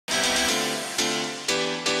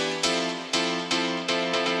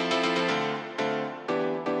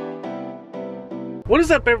What is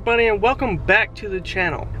up, everybody, and welcome back to the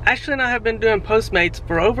channel. Ashley and I have been doing Postmates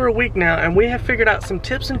for over a week now, and we have figured out some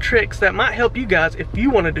tips and tricks that might help you guys if you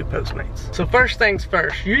want to do Postmates. So first things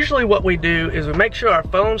first, usually what we do is we make sure our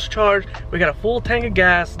phone's charged, we got a full tank of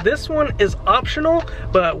gas. This one is optional,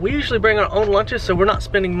 but we usually bring our own lunches so we're not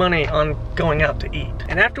spending money on going out to eat.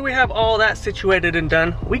 And after we have all that situated and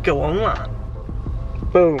done, we go online.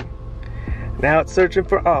 Boom. Now it's searching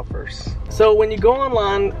for offers. So when you go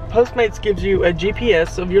online, Postmates gives you a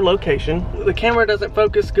GPS of your location. The camera doesn't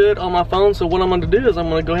focus good on my phone, so what I'm gonna do is I'm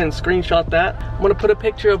gonna go ahead and screenshot that. I'm gonna put a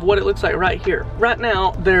picture of what it looks like right here. Right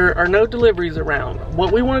now, there are no deliveries around.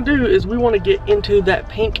 What we wanna do is we wanna get into that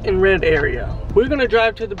pink and red area. We're gonna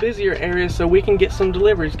drive to the busier area so we can get some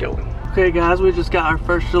deliveries going. Okay guys, we just got our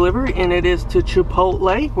first delivery and it is to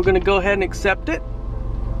Chipotle. We're gonna go ahead and accept it.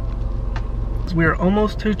 We're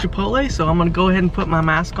almost to Chipotle, so I'm gonna go ahead and put my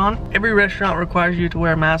mask on. Every restaurant requires you to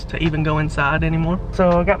wear a mask to even go inside anymore. So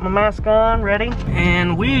I got my mask on, ready.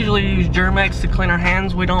 And we usually use Germ-X to clean our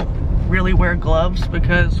hands. We don't really wear gloves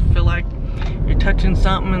because I feel like you're touching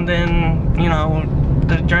something and then, you know,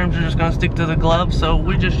 the germs are just gonna stick to the glove, so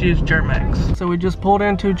we just use Germ-X. So we just pulled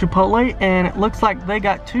into Chipotle and it looks like they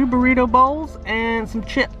got 2 burrito bowls and some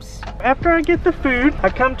chips. After I get the food, I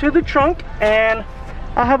come to the trunk and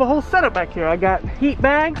I have a whole setup back here. I got heat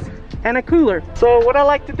bags and a cooler. So what I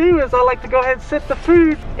like to do is I like to go ahead and sit the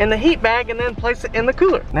food in the heat bag and then place it in the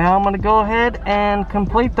cooler. Now I'm gonna go ahead and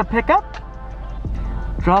complete the pickup.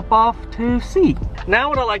 Drop off to C. Now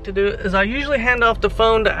what I like to do is I usually hand off the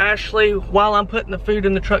phone to Ashley while I'm putting the food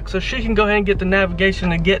in the truck so she can go ahead and get the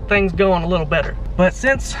navigation and get things going a little better. But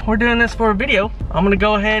since we're doing this for a video, I'm gonna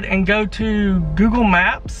go ahead and go to Google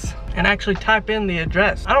Maps and actually type in the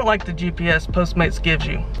address. I don't like the GPS Postmates gives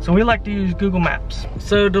you, so we like to use Google Maps.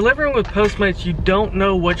 So delivering with Postmates, you don't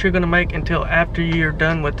know what you're gonna make until after you're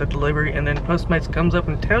done with the delivery, and then Postmates comes up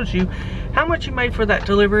and tells you how much you made for that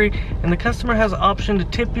delivery, and the customer has an option to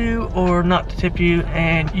tip you or not to tip you,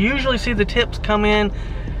 and you usually see the tips come in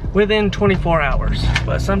within 24 hours,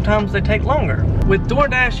 but sometimes they take longer. With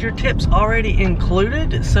DoorDash, your tip's already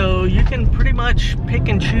included, so you can pretty much pick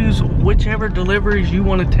and choose whichever deliveries you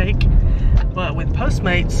want to take. But with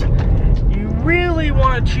Postmates, you really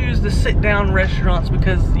want to choose the sit-down restaurants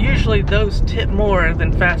because usually those tip more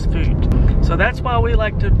than fast food. So that's why we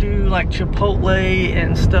like to do like Chipotle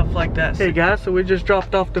and stuff like that. Hey guys, so we just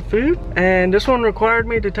dropped off the food and this one required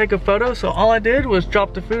me to take a photo, so all I did was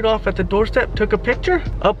drop the food off at the doorstep, took a picture,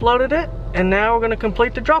 uploaded it, and now we're gonna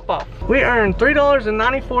complete the drop-off. We earned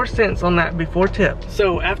 $3.94 on that before tip.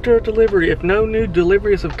 So after a delivery, if no new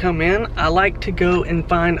deliveries have come in, I like to go and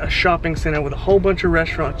find a shopping center with a whole bunch of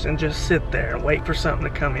restaurants and just sit there and wait for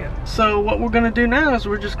something to come in. So what we're gonna do now is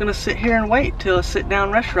we're just gonna sit here and wait till a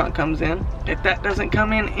sit-down restaurant comes in. If that doesn't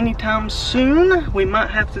come in anytime soon, we might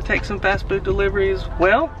have to take some fast food deliveries.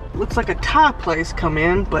 Well, looks like a Thai place come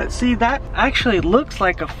in, but see, that actually looks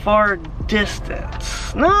like a far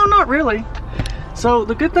distance. No, not really. So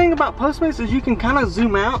the good thing about Postmates is you can kind of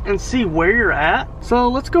zoom out and see where you're at. So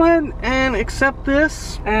let's go ahead and accept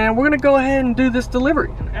this, and we're gonna go ahead and do this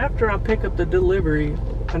delivery. After I pick up the delivery,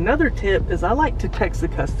 another tip is I like to text the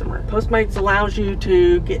customer. Postmates allows you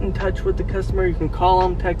to get in touch with the customer. You can call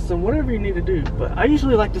them, text them, whatever you need to do. But I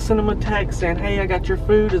usually like to send them a text saying, hey, I got your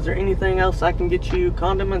food. Is there anything else I can get you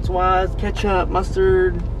condiments wise, ketchup,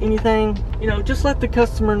 mustard, anything? You know, just let the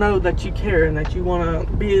customer know that you care and that you want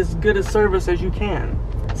to be as good a service as you can.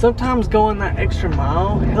 Sometimes going that extra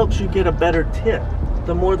mile helps you get a better tip.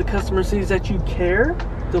 The more the customer sees that you care,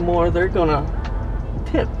 the more they're gonna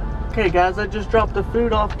tip. Okay guys, I just dropped the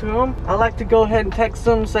food off to them. I like to go ahead and text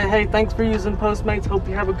them, say, hey, thanks for using Postmates, hope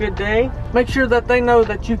you have a good day. Make sure that they know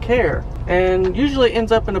that you care, and usually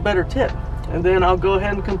ends up in a better tip. And then I'll go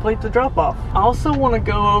ahead and complete the drop off. I also want to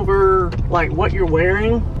go over like what you're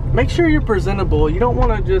wearing. Make sure you're presentable. You don't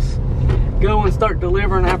want to just go and start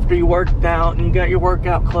delivering after you worked out and you got your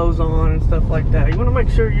workout clothes on and stuff like that. You want to make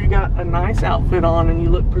sure you got a nice outfit on and you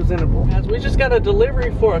look presentable. Guys, we just got a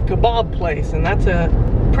delivery for a kebab place, and that's a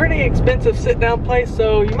pretty expensive sit-down place,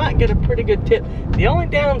 so you might get a pretty good tip. The only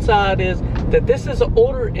downside is that this is an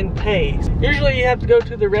order and pay. Usually you have to go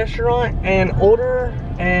to the restaurant and order,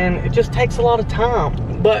 and it just takes a lot of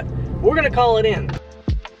time, but we're gonna call it in.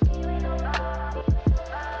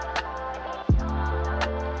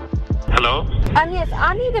 Hello? Yes,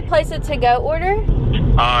 I need to place a to-go order.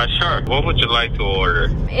 Sure. What would you like to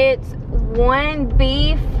order? It's 1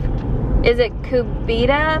 beef, is it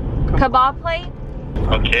kubita kebab plate?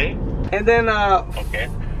 Okay. And then Okay.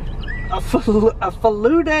 a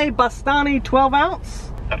falude bastani 12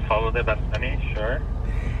 ounce. A falude bastani, sure.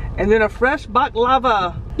 And then a fresh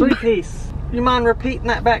baklava 3-piece. You mind repeating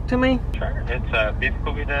that back to me? Sure. It's beef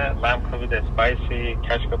kubida, lamb kubida, spicy,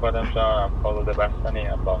 kashka badam jar, polo de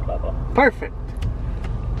bastani, and blah blah blah. Perfect.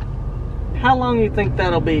 How long you think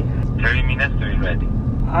that'll be? 30 minutes to be ready.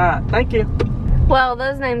 Alright, thank you. Well,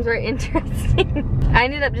 those names were interesting. I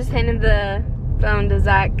ended up just handing the phone to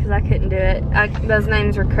Zach because I couldn't do it. Those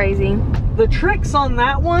names were crazy. The tricks on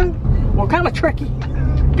that one were kind of tricky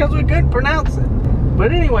because we couldn't pronounce it.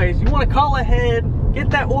 But anyways, you want to call ahead, get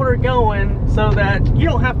that order going so that you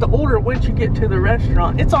don't have to order once you get to the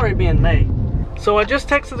restaurant. It's already being made. So I just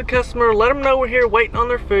texted the customer, let them know we're here waiting on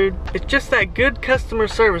their food. It's just that good customer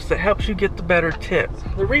service that helps you get the better tips.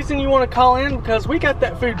 The reason you want to call in because we got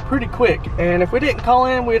that food pretty quick. And if we didn't call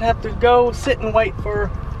in, we'd have to go sit and wait for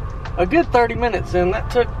a good 30 minutes. And that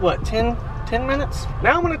took, what, 10 minutes?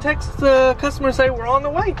 Now I'm going to text the customer and say we're on the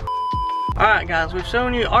way. Alright guys, we've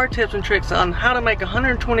shown you our tips and tricks on how to make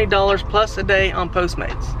 $120 plus a day on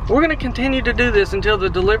Postmates. We're going to continue to do this until the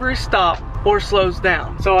deliveries stop or slows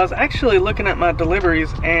down. So I was actually looking at my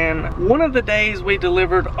deliveries, and one of the days we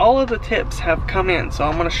delivered, all of the tips have come in. So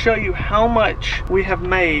I'm going to show you how much we have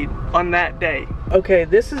made on that day. Okay,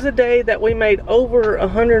 this is a day that we made over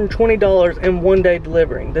 $120 in one day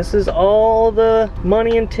delivering. This is all the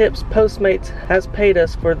money and tips Postmates has paid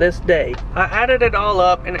us for this day. I added it all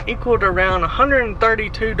up and it equaled around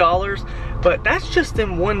 $132, but that's just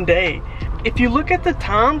in one day. If you look at the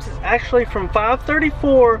times, it's actually from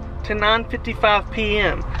 5:34 to 9:55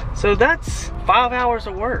 p.m. So that's 5 hours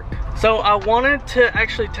of work. So I wanted to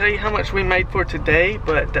actually tell you how much we made for today,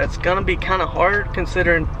 but that's gonna be kind of hard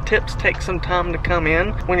considering tips take some time to come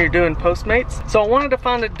in when you're doing Postmates. So I wanted to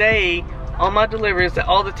find a day on my deliveries that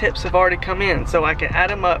all the tips have already come in so I can add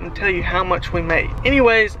them up and tell you how much we made.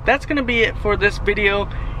 Anyways, that's gonna be it for this video.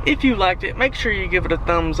 If you liked it, make sure you give it a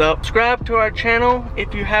thumbs up. Subscribe to our channel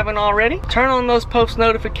if you haven't already. Turn on those post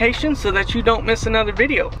notifications so that you don't miss another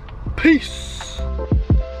video. Peace.